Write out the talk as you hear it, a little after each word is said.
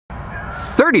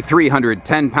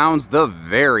3,310 pounds, the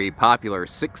very popular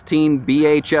 16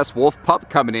 BHS Wolf Pup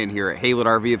coming in here at Haylett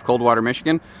RV of Coldwater,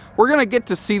 Michigan. We're going to get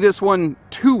to see this one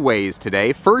two ways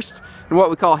today. First, in what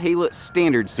we call Haylett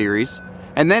Standard Series,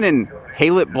 and then in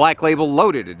Haylett Black Label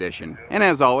Loaded Edition. And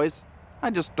as always, I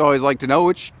just always like to know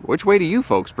which way do you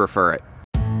folks prefer it.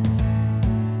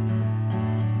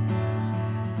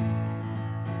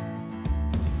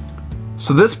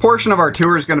 So this portion of our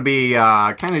tour is going to be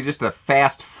kind of just a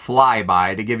fast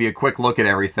flyby to give you a quick look at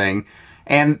everything.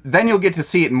 And then you'll get to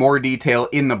see it in more detail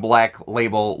in the Black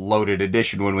Label Loaded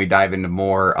Edition when we dive into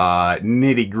more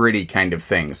nitty-gritty kind of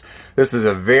things. This is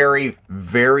a very,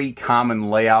 very common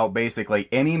layout. Basically,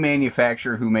 any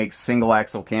manufacturer who makes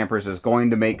single-axle campers is going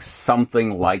to make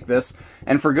something like this,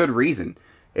 and for good reason.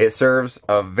 It serves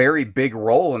a very big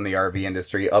role in the RV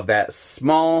industry of that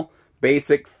small,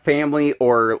 basic family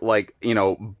or, like, you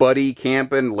know, buddy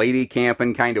camping, lady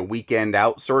camping kind of weekend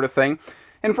out sort of thing.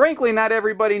 And frankly, not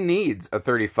everybody needs a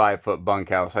 35-foot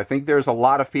bunkhouse. I think there's a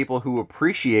lot of people who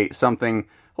appreciate something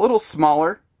a little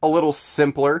smaller, a little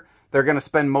simpler. They're going to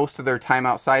spend most of their time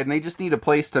outside, and they just need a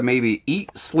place to maybe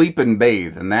eat, sleep, and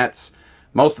bathe. And that's,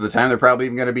 most of the time, they're probably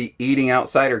even going to be eating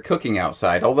outside or cooking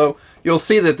outside. Although, you'll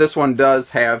see that this one does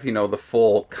have, you know, the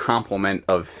full complement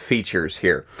of features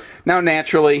here. Now,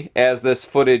 naturally, as this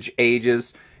footage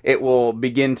ages, it will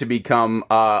begin to become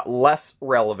less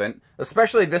relevant,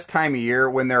 especially this time of year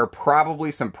when there are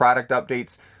probably some product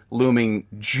updates looming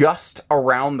just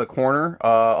around the corner,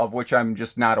 of which I'm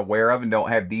just not aware of and don't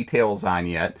have details on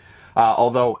yet.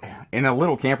 Although, in a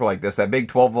little camper like this, that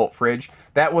big 12-volt fridge,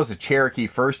 that was a Cherokee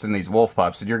first in these Wolf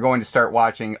Pups, and you're going to start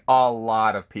watching a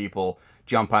lot of people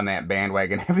jump on that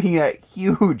bandwagon. Having that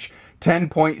huge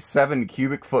 10.7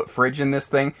 cubic foot fridge in this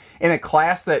thing, in a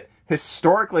class that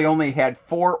historically only had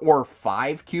 4 or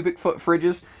 5 cubic foot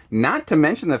fridges, not to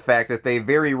mention the fact that they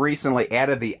very recently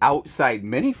added the outside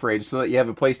mini fridge so that you have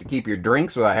a place to keep your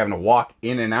drinks without having to walk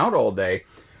in and out all day.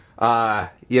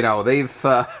 You know, they've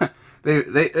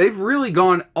really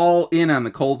gone all in on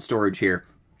the cold storage here.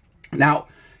 Now,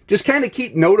 just kind of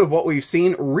keep note of what we've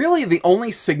seen. Really, the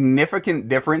only significant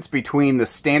difference between the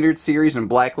Standard Series and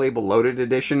Black Label Loaded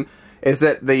Edition is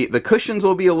that the cushions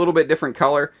will be a little bit different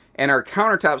color, and our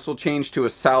countertops will change to a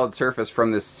solid surface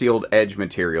from this sealed edge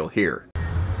material here.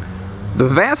 The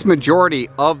vast majority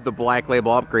of the Black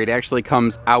Label upgrade actually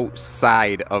comes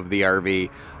outside of the RV.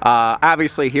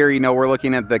 Obviously here, you know, we're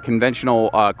looking at the conventional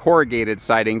corrugated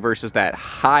siding versus that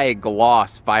high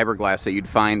gloss fiberglass that you'd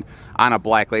find on a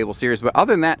Black Label series. But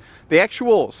other than that, the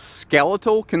actual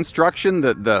skeletal construction,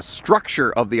 the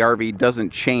structure of the RV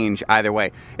doesn't change either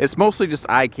way. It's mostly just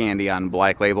eye candy on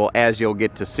Black Label, as you'll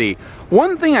get to see.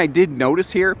 One thing I did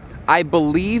notice here, I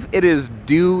believe it is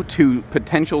due to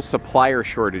potential supplier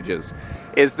shortages,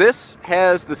 is this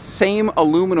has the same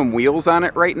aluminum wheels on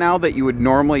it right now that you would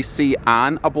normally see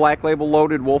on a Black Label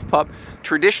Loaded Wolf Pup.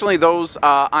 Traditionally, those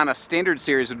on a Standard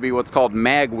Series would be what's called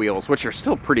mag wheels, which are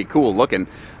still pretty cool looking.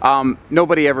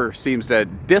 Nobody ever seems to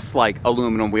dislike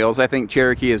aluminum wheels. I think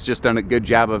Cherokee has just done a good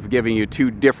job of giving you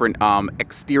two different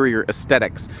exterior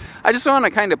aesthetics. I just want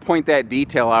to kind of point that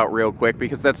detail out real quick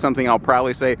because that's something I'll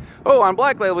probably say, oh, on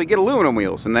Black Label you get aluminum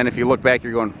wheels. And then if you look back,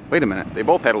 you're going, wait a minute, they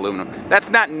both had aluminum. That's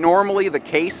not normally the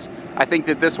case. I think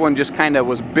that this one just kind of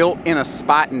was built in a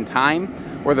spot in time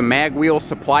where the mag wheel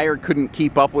supplier couldn't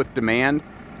keep up with demand,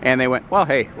 and they went, well,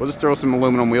 hey, we'll just throw some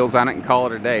aluminum wheels on it and call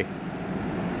it a day.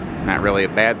 Not really a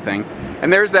bad thing.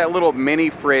 And there's that little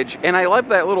mini fridge, and I love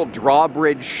that little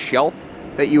drawbridge shelf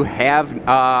that you have,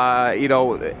 you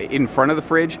know, in front of the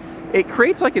fridge. It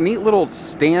creates like a neat little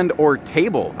stand or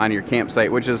table on your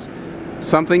campsite, which is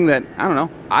something that, I don't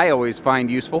know, I always find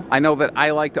useful. I know that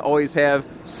I like to always have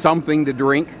something to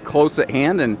drink close at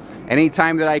hand, and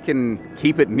anytime that I can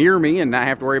keep it near me and not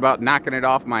have to worry about knocking it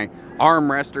off my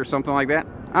armrest or something like that,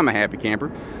 I'm a happy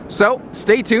camper. So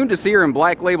stay tuned to see her in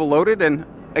Black Label Loaded, and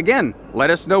again,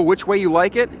 let us know which way you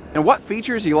like it and what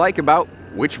features you like about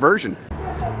which version.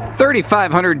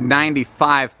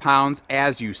 3,595 pounds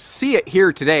as you see it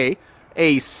here today.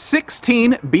 A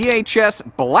 16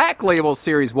 BHS Black Label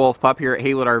Series Wolf Pup here at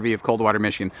Haylett RV of Coldwater,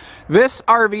 Michigan. This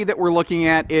RV that we're looking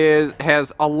at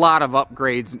has a lot of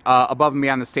upgrades above and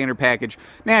beyond the standard package.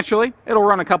 Naturally, it'll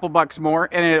run a couple bucks more,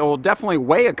 and it will definitely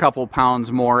weigh a couple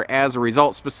pounds more as a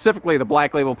result, specifically the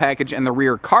Black Label package and the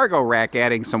rear cargo rack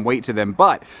adding some weight to them.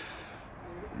 But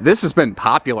this has been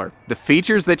popular. The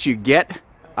features that you get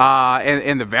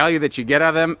and the value that you get out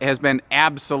of them has been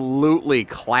absolutely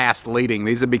class leading.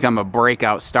 These have become a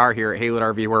breakout star here at Haylett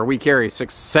RV, where we carry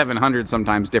 600-700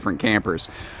 sometimes different campers.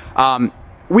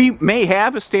 We may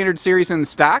have a Standard Series in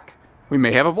stock. we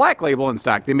may have a black label in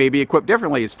stock. They may be equipped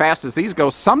differently. As fast as these go,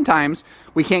 sometimes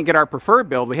we can't get our preferred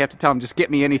build. We have to tell them, just get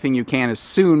me anything you can as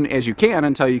soon as you can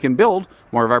until you can build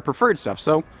more of our preferred stuff.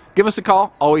 So give us a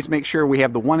call. Always make sure we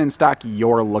have the one in stock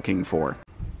you're looking for.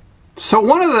 So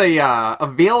one of the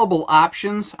available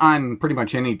options on pretty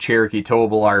much any Cherokee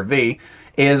towable RV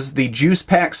is the Juice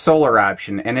Pack solar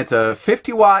option, and it's a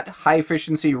 50-watt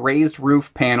high-efficiency raised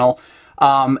roof panel,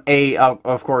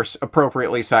 of course,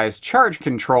 appropriately sized charge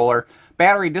controller,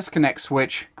 battery disconnect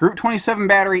switch, Group 27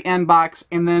 battery end box,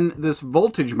 and then this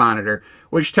voltage monitor,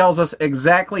 which tells us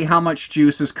exactly how much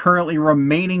juice is currently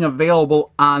remaining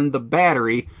available on the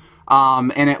battery,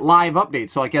 and it live updates.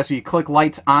 So I guess you click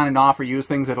lights on and off or use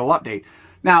things, it'll update.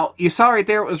 Now, you saw right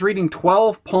there it was reading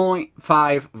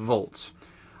 12.5 volts.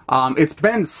 It's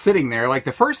been sitting there. Like,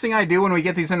 the first thing I do when we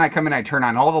get these in, I come in, I turn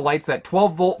on all the lights. That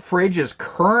 12-volt fridge is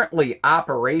currently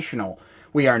operational.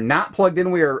 We are not plugged in.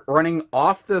 We are running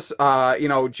off this,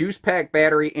 Juice Pack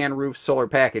battery and roof solar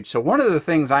package. So one of the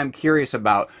things I'm curious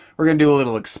about, we're going to do a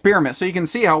little experiment so you can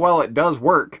see how well it does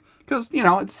work. Because,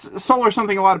 it's solar,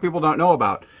 something a lot of people don't know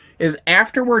about. Is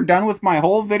after we're done with my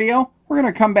whole video, we're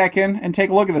going to come back in and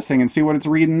take a look at this thing and see what it's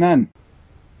reading then.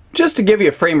 Just to give you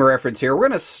a frame of reference here, we're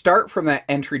going to start from that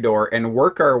entry door and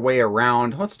work our way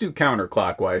around. Let's do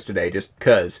counterclockwise today, just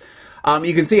because.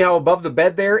 You can see how above the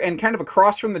bed there and kind of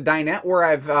across from the dinette where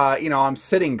I'm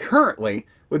sitting currently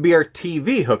would be our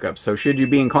TV hookup. So should you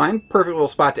be inclined, perfect little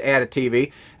spot to add a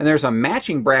TV. And there's a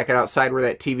matching bracket outside where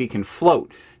that TV can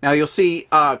float. Now you'll see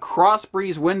cross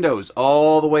breeze windows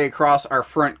all the way across our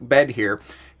front bed here.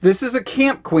 This is a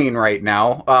Camp Queen right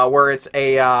now, where it's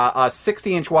a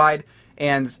 60-inch wide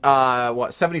and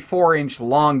 74-inch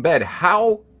long bed.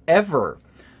 However,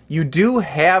 you do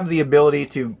have the ability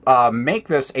to make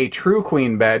this a true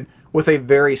queen bed with a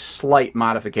very slight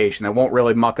modification that won't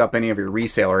really muck up any of your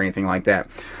resale or anything like that.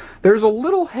 There's a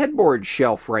little headboard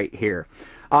shelf right here.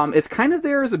 It's kind of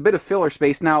there as a bit of filler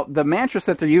space. Now, the mattress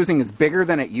that they're using is bigger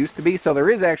than it used to be, so there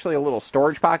is actually a little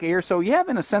storage pocket here. So you have,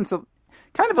 in a sense, of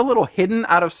kind of a little hidden,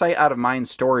 out of sight, out of mind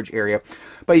storage area.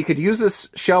 But you could use this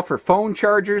shelf for phone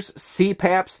chargers,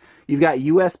 CPAPs. You've got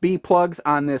USB plugs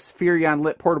on this Furrion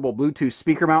lit portable Bluetooth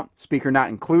speaker mount. Speaker not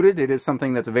included. It is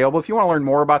something that's available. If you want to learn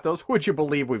more about those, would you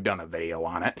believe we've done a video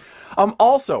on it?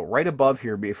 Also, right above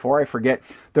here, before I forget,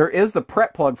 there is the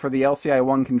prep plug for the LCI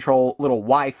One Control little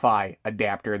Wi-Fi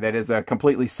adapter that is a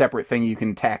completely separate thing you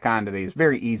can tack onto these.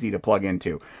 Very easy to plug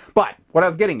into. But what I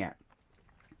was getting at,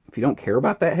 if you don't care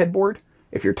about that headboard,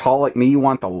 if you're tall like me, you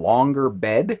want the longer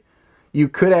bed, you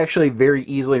could actually very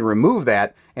easily remove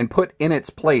that and put in its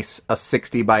place a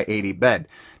 60 by 80 bed.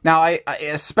 Now, I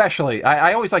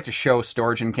always like to show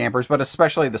storage in campers, but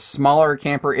especially the smaller a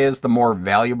camper is, the more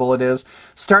valuable it is.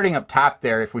 Starting up top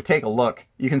there, if we take a look,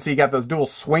 you can see you got those dual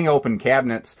swing open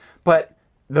cabinets, but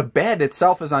the bed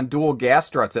itself is on dual gas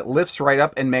struts. It lifts right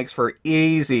up and makes for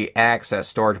easy access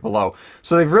storage below.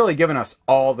 So they've really given us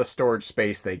all the storage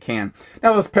space they can.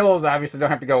 Now those pillows obviously don't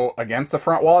have to go against the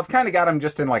front wall. I've kind of got them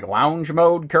just in like lounge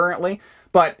mode currently.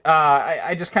 But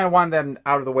I just kind of wanted them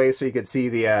out of the way so you could see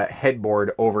the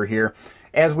headboard over here.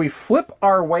 As we flip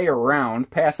our way around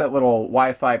past that little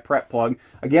Wi-Fi prep plug,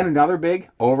 again, another big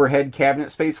overhead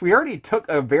cabinet space. We already took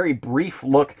a very brief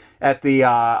look at the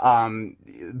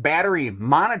battery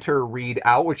monitor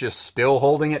readout, which is still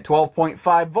holding at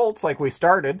 12.5 volts like we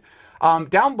started.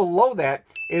 Down below that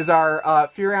is our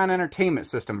Furrion entertainment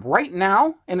system. Right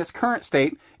now, in its current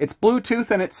state, it's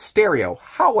Bluetooth and it's stereo.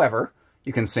 However,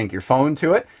 you can sync your phone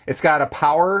to it. It's got a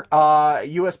power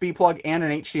USB plug and an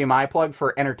HDMI plug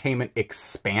for entertainment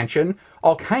expansion.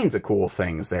 All kinds of cool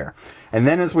things there. And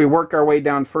then as we work our way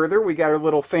down further, we got our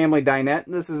little family dinette.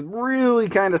 This is really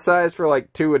kind of sized for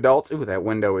like 2 adults. Ooh, that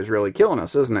window is really killing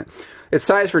us, isn't it? It's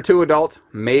sized for 2 adults,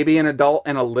 maybe an adult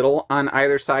and a little on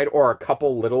either side, or a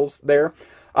couple littles there.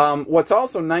 What's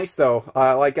also nice though,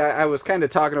 like I was kind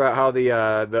of talking about how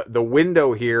the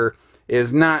window here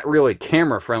is not really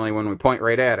camera friendly when we point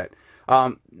right at it.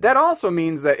 That also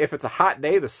means that if it's a hot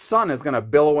day, the sun is going to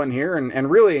billow in here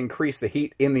and really increase the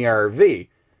heat in the RV.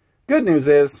 Good news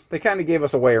is, they kind of gave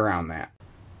us a way around that.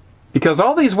 Because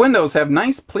all these windows have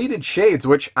nice pleated shades,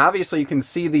 which obviously you can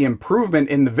see the improvement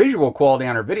in the visual quality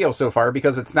on our video so far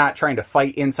because it's not trying to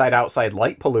fight inside-outside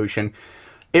light pollution.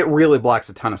 It really blocks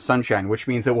a ton of sunshine, which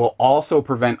means it will also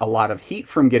prevent a lot of heat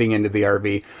from getting into the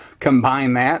RV.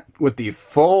 Combine that with the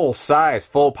full-size,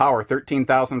 full-power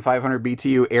 13,500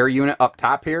 BTU air unit up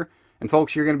top here, and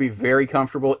folks, you're going to be very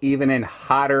comfortable even in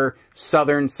hotter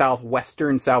southern,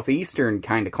 southwestern, southeastern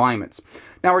kind of climates.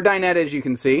 Now, our dinette, as you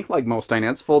can see, like most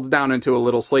dinettes, folds down into a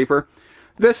little sleeper.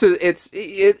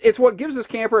 It's what gives this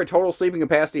camper a total sleeping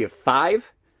capacity of 5,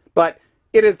 but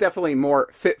it is definitely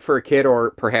more fit for a kid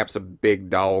or perhaps a big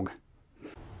dog.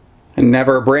 And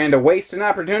never brand a waste an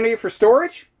opportunity for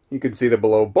storage. You can see that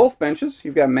below both benches,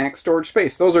 you've got max storage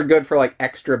space. Those are good for like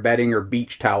extra bedding or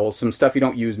beach towels, some stuff you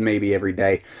don't use maybe every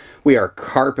day. We are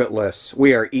carpetless.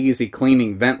 We are easy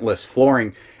cleaning, ventless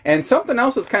flooring. And something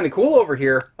else that's kind of cool over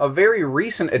here, a very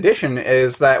recent addition,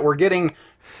 is that we're getting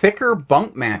thicker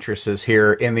bunk mattresses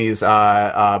here in these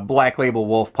Black Label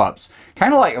Wolf Pups.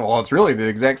 Kind of like, well, it's really the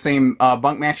exact same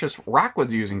bunk mattress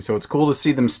Rockwood's using, so it's cool to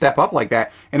see them step up like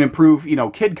that and improve, you know,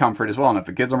 kid comfort as well. And if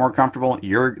the kids are more comfortable,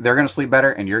 they're going to sleep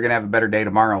better, and you're going to have a better day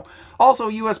tomorrow. Also,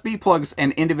 USB plugs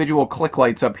and individual click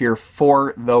lights up here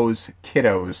for those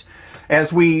kiddos.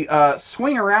 As we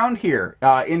swing around here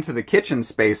into the kitchen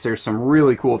space, there's some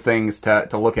really cool things to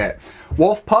look at.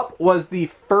 Wolf Pup was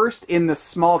the first in the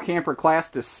small camper class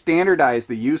to standardize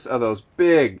the use of those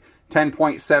big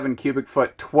 10.7 cubic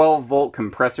foot, 12 volt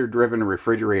compressor driven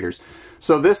refrigerators.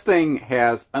 So this thing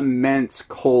has immense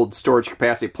cold storage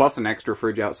capacity, plus an extra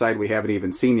fridge outside we haven't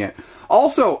even seen yet.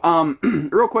 Also,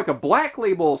 real quick, a Black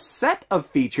Label set of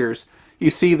features.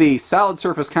 You see the solid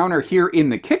surface counter here in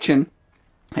the kitchen,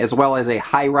 as well as a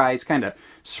high-rise kind of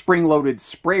spring-loaded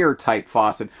sprayer type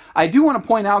faucet. I do want to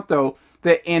point out, though,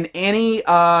 that in any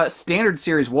standard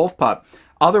series Wolf Pup,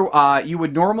 you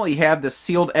would normally have the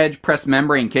sealed edge press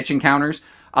membrane kitchen counters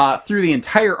through the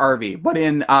entire RV. But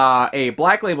in a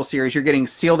Black Label series, you're getting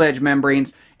sealed edge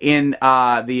membranes in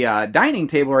the dining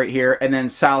table right here, and then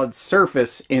solid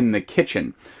surface in the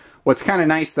kitchen. What's kind of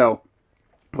nice, though,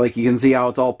 like you can see how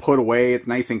it's all put away, it's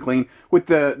nice and clean. With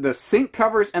the sink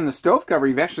covers and the stove cover,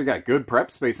 you've actually got good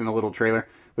prep space in the little trailer.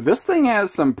 But this thing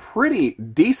has some pretty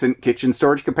decent kitchen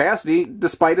storage capacity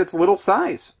despite its little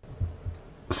size.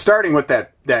 Starting with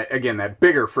that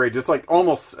bigger fridge, it's like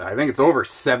almost, I think it's over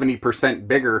 70%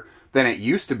 bigger than it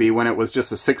used to be when it was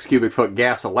just a 6 cubic foot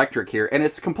gas electric here. And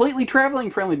it's completely traveling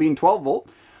friendly, being 12 volt.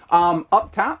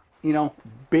 Up top, you know,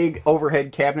 big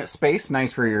overhead cabinet space,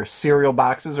 nice for your cereal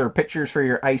boxes or pitchers for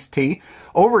your iced tea.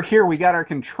 Over here, we got our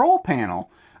control panel.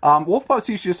 Wolf Pups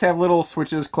used to just have little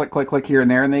switches, click, click, click here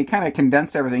and there, and they kind of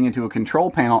condensed everything into a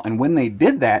control panel. And when they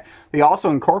did that, they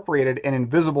also incorporated an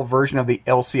invisible version of the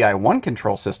LCI 1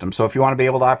 control system. So if you want to be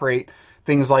able to operate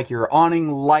things like your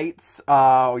awning lights,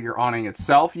 your awning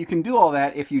itself, you can do all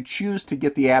that if you choose to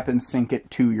get the app and sync it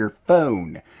to your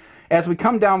phone. As we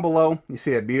come down below, you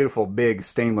see a beautiful big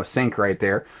stainless sink right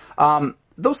there.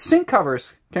 Those sink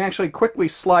covers can actually quickly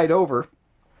slide over,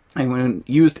 and when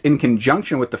used in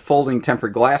conjunction with the folding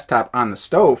tempered glass top on the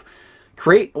stove,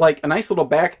 create like a nice little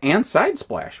back and side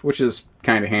splash, which is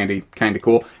kind of handy, kind of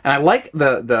cool. And I like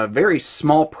the very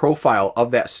small profile of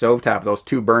that stovetop, those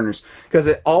two burners, because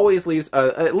it always leaves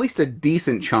at least a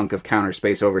decent chunk of counter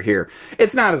space over here.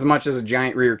 It's not as much as a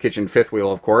giant rear kitchen fifth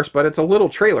wheel, of course, but it's a little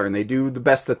trailer, and they do the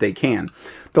best that they can.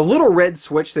 The little red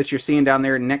switch that you're seeing down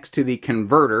there next to the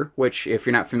converter, which, if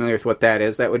you're not familiar with what that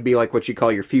is, that would be like what you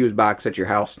call your fuse box at your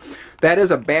house. That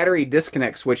is a battery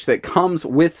disconnect switch that comes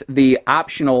with the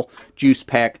optional Juice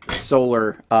Pack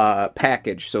solar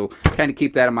package. So kind of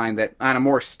keep that in mind, that on a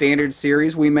more standard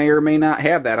series, we may or may not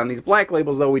have that. On these Black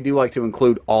Labels, though, we do like to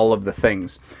include all of the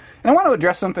things. And I want to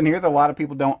address something here that a lot of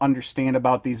people don't understand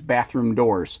about these bathroom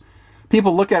doors.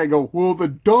 People look at it and go, well, the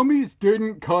dummies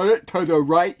didn't cut it to the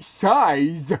right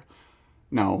size.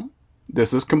 No,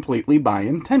 this is completely by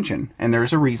intention, and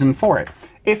there's a reason for it.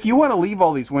 If you want to leave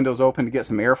all these windows open to get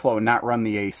some airflow and not run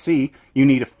the AC, you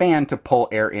need a fan to pull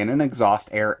air in and exhaust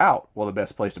air out. Well, the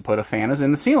best place to put a fan is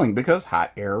in the ceiling because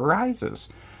hot air rises.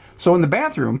 So in the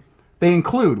bathroom, they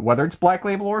include, whether it's Black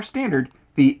Label or standard,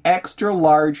 the extra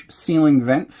large ceiling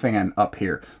vent fan up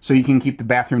here. So you can keep the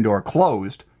bathroom door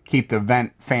closed, keep the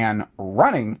vent fan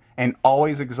running, and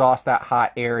always exhaust that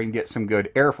hot air and get some good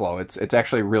airflow. It's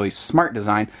actually a really smart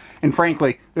design. And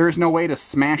frankly, there is no way to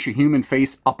smash a human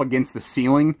face up against the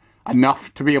ceiling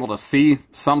enough to be able to see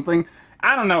something.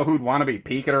 I don't know who'd want to be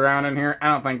peeking around in here. I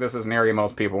don't think this is an area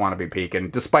most people want to be peeking,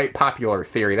 despite popular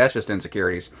theory. That's just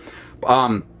insecurities.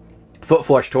 Foot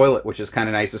flush toilet, which is kind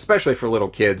of nice, especially for little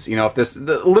kids. You know, if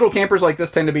the little campers like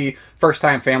this tend to be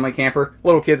first-time family camper,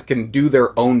 little kids can do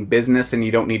their own business, and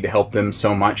you don't need to help them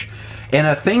so much. And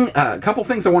a couple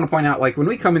things I want to point out, like when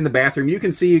we come in the bathroom, you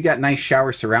can see you got nice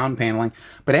shower surround paneling,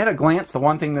 but at a glance, the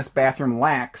one thing this bathroom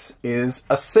lacks is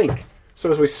a sink.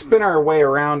 So as we spin our way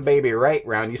around, baby, right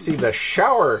round, you see the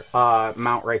shower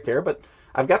mount right there, but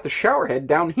I've got the shower head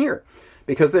down here,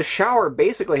 because this shower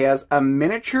basically has a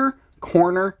miniature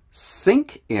corner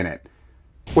sink in it,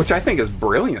 which I think is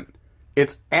brilliant.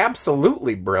 It's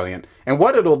absolutely brilliant. And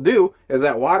what it'll do is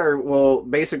that water will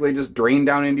basically just drain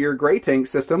down into your gray tank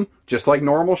system, just like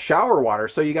normal shower water.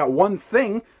 So you got one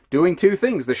thing doing two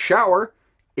things. The shower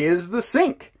is the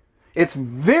sink. It's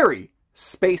very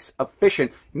space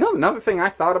efficient. You know, another thing I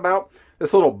thought about,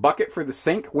 this little bucket for the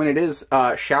sink, when it is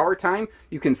shower time,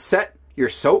 you can set your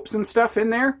soaps and stuff in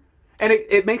there, and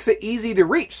it makes it easy to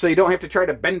reach, so you don't have to try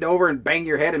to bend over and bang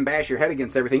your head and bash your head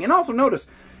against everything. And also notice,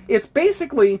 it's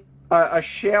basically a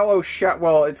shallow shower.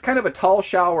 Well, it's kind of a tall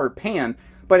shower pan,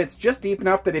 but it's just deep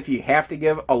enough that if you have to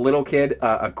give a little kid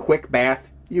a quick bath,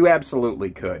 you absolutely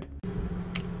could.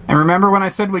 And remember when I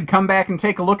said we'd come back and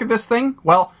take a look at this thing?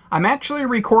 Well, I'm actually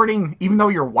recording, even though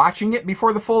you're watching it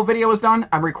before the full video is done,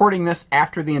 I'm recording this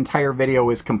after the entire video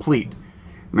is complete.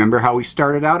 Remember how we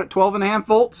started out at 12.5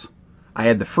 volts? I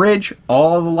had the fridge,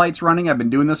 all the lights running. I've been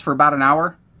doing this for about an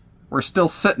hour. We're still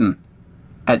sitting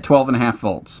at 12.5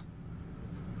 volts.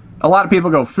 A lot of people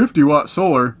go, 50-watt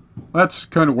solar, that's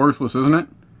kind of worthless, isn't it?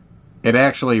 It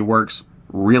actually works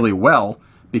really well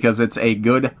because it's a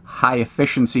good,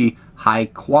 high-efficiency,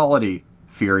 high-quality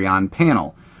Furrion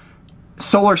panel.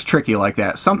 Solar's tricky like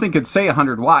that. Something could say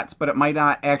 100 watts, but it might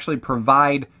not actually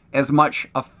provide as much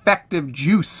effective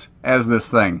juice as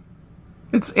this thing.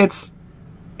 It's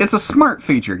a smart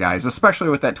feature, guys, especially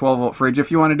with that 12-volt fridge. If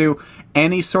you want to do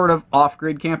any sort of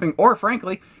off-grid camping, or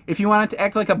frankly, if you want it to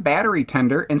act like a battery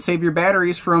tender and save your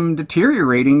batteries from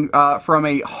deteriorating from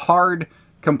a hard,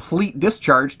 complete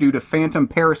discharge due to phantom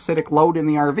parasitic load in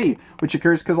the RV, which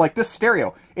occurs because, like this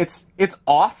stereo, it's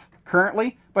off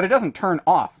currently, but it doesn't turn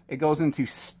off. It goes into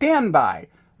standby,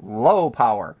 low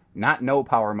power, not no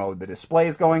power mode. The display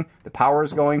is going, the power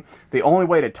is going. The only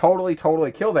way to totally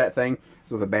kill that thing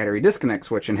is with a battery disconnect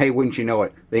switch, and hey, wouldn't you know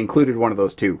it, they included one of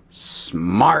those two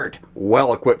smart,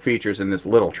 well-equipped features in this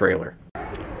little trailer.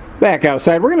 Back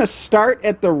outside, we're going to start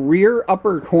at the rear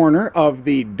upper corner of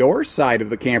the door side of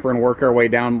the camper and work our way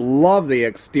down. Love the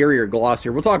exterior gloss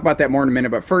here. We'll talk about that more in a minute,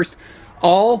 but first,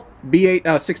 all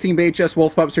B8 16 BHS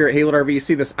Wolf Pups here at Haylett RV. You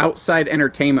see this outside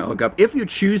entertainment hookup. If you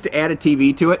choose to add a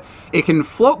TV to it, it can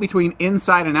float between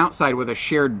inside and outside with a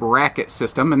shared bracket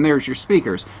system, and there's your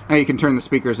speakers. Now you can turn the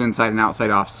speakers inside and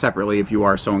outside off separately if you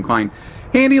are so inclined.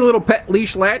 Handy little pet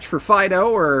leash latch for Fido,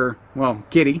 or, well,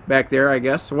 Kitty back there, I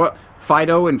guess. What?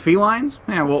 Fido and felines?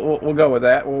 Yeah, we'll go with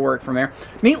that. We'll work from there.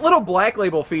 Neat little black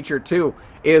label feature, too,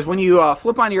 is when you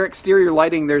flip on your exterior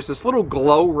lighting, there's this little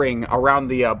glow ring around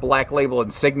the black label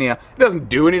insignia. It doesn't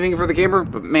do anything for the camper,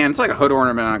 but man, it's like a hood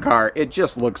ornament on a car. It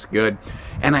just looks good.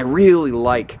 And I really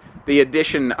like the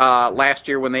addition last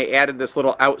year when they added this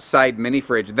little outside mini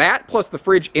fridge. That plus the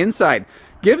fridge inside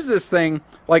gives this thing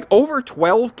like over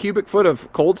 12 cubic foot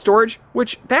of cold storage,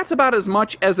 which that's about as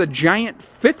much as a giant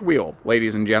fifth wheel,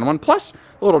 ladies and gentlemen. Plus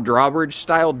a little drawbridge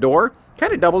style door,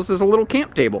 kind of doubles as a little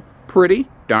camp table. Pretty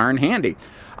darn handy.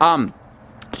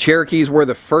 Cherokees were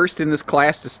the first in this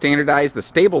class to standardize the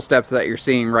stable steps that you're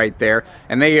seeing right there,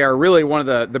 and they are really one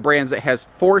of the brands that has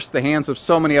forced the hands of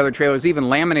so many other trailers, even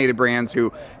laminated brands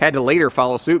who had to later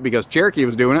follow suit because Cherokee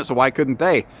was doing it, so why couldn't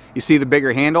they? You see the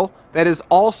bigger handle? That is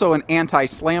also an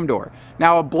anti-slam door.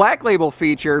 Now, a black label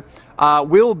feature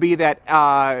will be that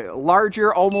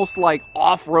larger, almost like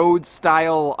off-road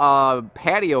style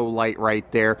patio light right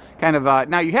there. Kind of,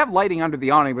 now you have lighting under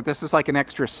the awning, but this is like an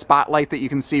extra spotlight that you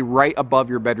can see right above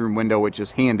your bedroom window, which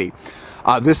is handy.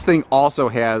 This thing also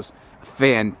has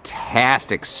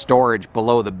fantastic storage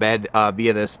below the bed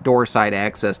via this door side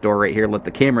access door right here. Let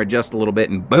the camera adjust a little bit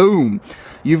and boom,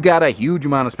 you've got a huge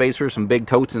amount of space for some big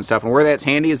totes and stuff. And where that's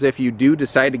handy is if you do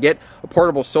decide to get a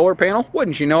portable solar panel,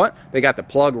 wouldn't you know it, they got the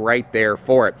plug right there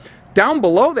for it. Down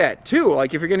below that too,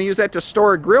 like if you're going to use that to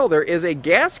store a grill, there is a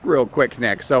gas grill quick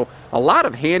connect. So a lot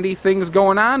of handy things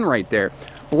going on right there.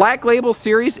 Black Label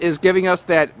series is giving us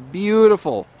that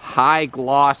beautiful high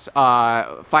gloss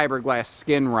fiberglass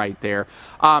skin right there.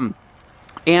 And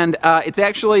it's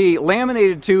actually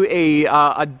laminated to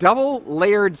a double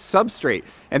layered substrate.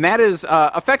 And that is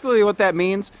effectively what that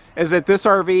means is that this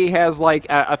RV has like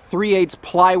a 3/8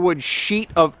 plywood sheet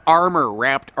of armor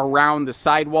wrapped around the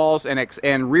sidewalls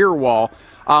and rear wall,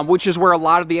 which is where a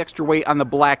lot of the extra weight on the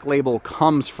Black Label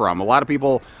comes from. A lot of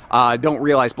people don't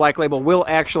realize Black Label will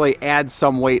actually add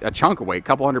some weight, a chunk of weight, a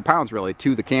couple hundred pounds really,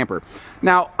 to the camper.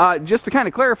 Now, just to kind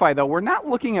of clarify though, we're not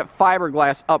looking at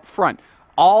fiberglass up front.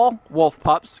 All Wolf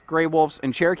Pups, Gray Wolves,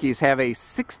 and Cherokees have a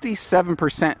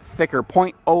 67% thicker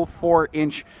 0.04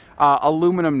 inch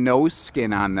aluminum nose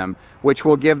skin on them, which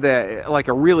will give like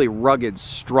a really rugged,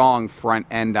 strong front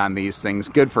end on these things.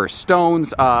 Good for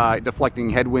stones, deflecting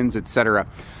headwinds, etc.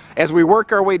 As we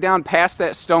work our way down past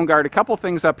that stone guard, a couple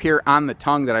things up here on the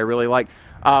tongue that I really like.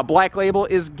 Black Label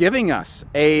is giving us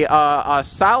a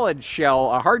solid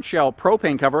shell, a hard shell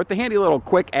propane cover with the handy little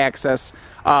quick access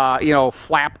you know,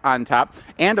 flap on top,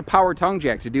 and a power tongue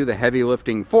jack to do the heavy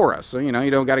lifting for us. So, you know,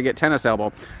 you don't got to get tennis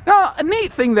elbow. Now, a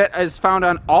neat thing that is found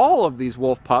on all of these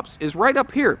Wolf pups is right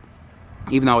up here.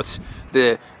 Even though it's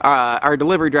our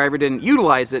delivery driver didn't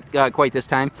utilize it quite this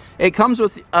time, it comes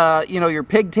with you know, your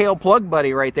pigtail plug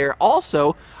buddy right there.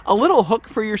 Also, a little hook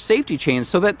for your safety chains,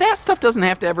 so that stuff doesn't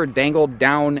have to ever dangle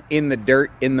down in the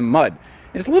dirt, in the mud.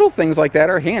 Just little things like that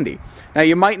are handy. Now,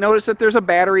 you might notice that there's a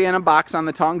battery and a box on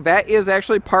the tongue. That is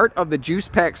actually part of the Juice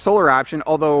Pack solar option,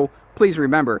 although please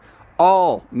remember,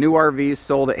 all new RVs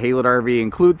sold at Haylett RV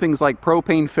include things like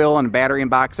propane fill and battery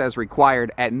and box as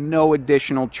required at no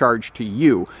additional charge to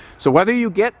you. So whether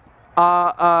you get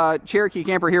a Cherokee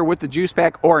camper here with the Juice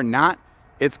Pack or not,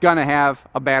 it's going to have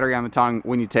a battery on the tongue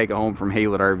when you take it home from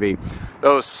Haylett RV.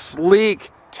 Those sleek,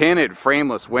 tinted,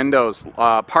 frameless windows,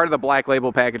 part of the Black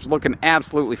Label package, looking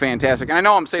absolutely fantastic. And I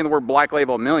know I'm saying the word Black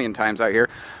Label a million times out here,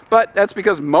 but that's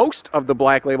because most of the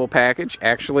Black Label package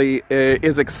actually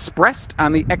is expressed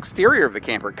on the exterior of the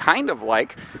camper, kind of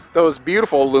like those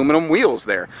beautiful aluminum wheels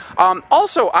there.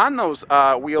 Also on those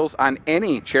wheels on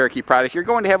any Cherokee product, you're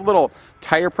going to have little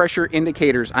tire pressure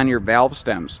indicators on your valve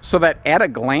stems, so that at a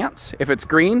glance, if it's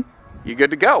green, you're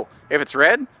good to go. If it's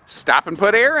red, stop and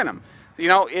put air in them. You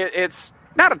know, it's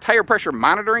not a tire pressure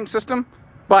monitoring system,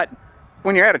 but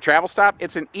when you're at a travel stop,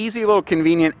 it's an easy little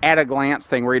convenient at-a-glance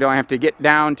thing where you don't have to get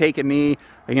down, take a knee,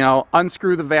 you know,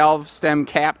 unscrew the valve stem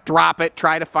cap, drop it,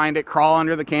 try to find it, crawl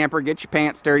under the camper, get your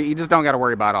pants dirty. You just don't got to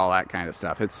worry about all that kind of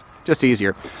stuff. It's just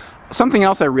easier. Something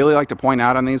else I really like to point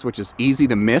out on these, which is easy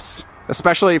to miss,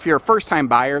 especially if you're a first-time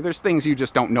buyer, there's things you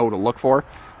just don't know to look for,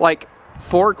 like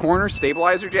 4-corner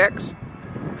stabilizer jacks.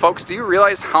 Folks, do you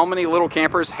realize how many little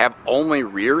campers have only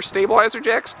rear stabilizer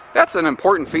jacks? That's an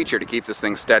important feature to keep this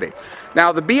thing steady.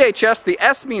 Now, the BHS, the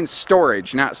S means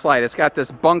storage, not slide. It's got this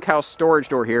bunkhouse storage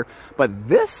door here, but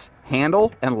this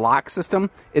handle and lock system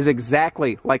is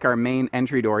exactly like our main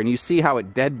entry door, and you see how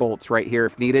it deadbolts right here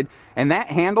if needed. And that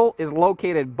handle is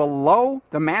located below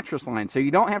the mattress line, so you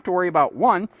don't have to worry about,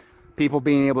 one, people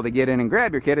being able to get in and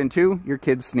grab your kid, and two, your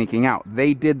kids sneaking out.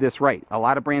 They did this right. A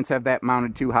lot of brands have that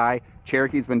mounted too high.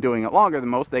 Cherokee's been doing it longer than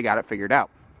most. They got it figured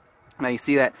out. Now you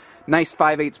see that nice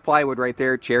 5/8 plywood right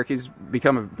there. Cherokee's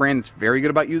become a brand that's very good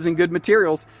about using good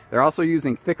materials. They're also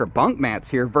using thicker bunk mats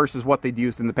here versus what they'd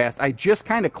used in the past. I just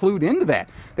kind of clued into that.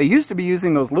 They used to be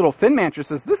using those little thin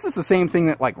mattresses. This is the same thing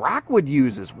that like Rockwood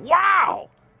uses. Wow!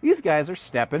 These guys are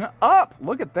stepping up.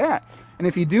 Look at that. And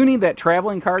if you do need that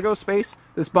traveling cargo space,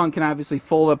 this bunk can obviously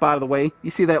fold up out of the way. You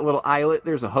see that little eyelet?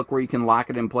 There's a hook where you can lock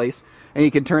it in place. And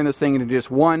you can turn this thing into just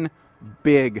one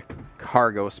big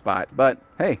cargo spot. But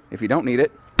hey, if you don't need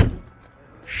it,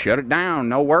 shut it down,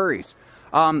 no worries.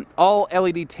 All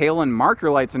LED tail and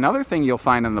marker lights, another thing you'll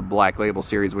find on the Black Label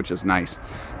series, which is nice.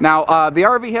 Now, the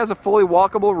RV has a fully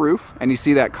walkable roof, and you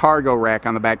see that cargo rack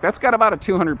on the back. That's got about a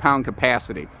 200-pound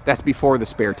capacity. That's before the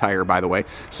spare tire, by the way.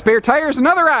 Spare tire is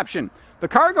another option. The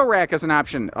cargo rack is an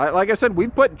option. Like I said,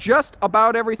 we've put just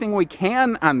about everything we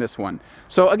can on this one.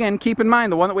 So again, keep in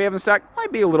mind, the one that we have in stock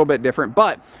might be a little bit different,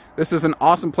 but this is an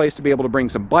awesome place to be able to bring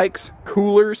some bikes,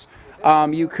 coolers.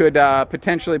 You could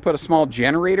potentially put a small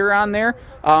generator on there.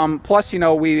 Plus, you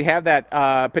know, we have that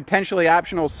potentially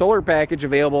optional solar package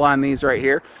available on these right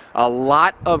here. A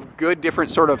lot of good different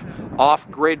sort of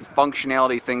off-grid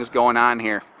functionality things going on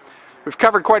here. We've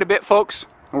covered quite a bit, folks,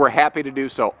 and we're happy to do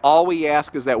so. All we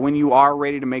ask is that when you are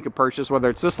ready to make a purchase, whether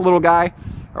it's this little guy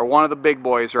or one of the big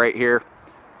boys right here,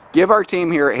 give our team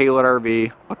here at Haylett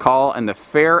RV a call and the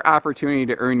fair opportunity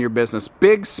to earn your business.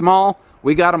 Big, small,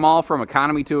 we got them all from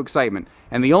economy to excitement.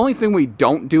 And the only thing we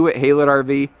don't do at Haylett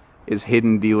RV is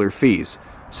hidden dealer fees.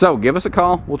 So give us a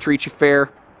call. We'll treat you fair.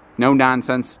 No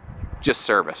nonsense. Just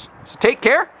service. So take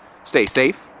care. Stay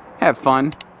safe. Have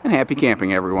fun. And happy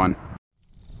camping, everyone.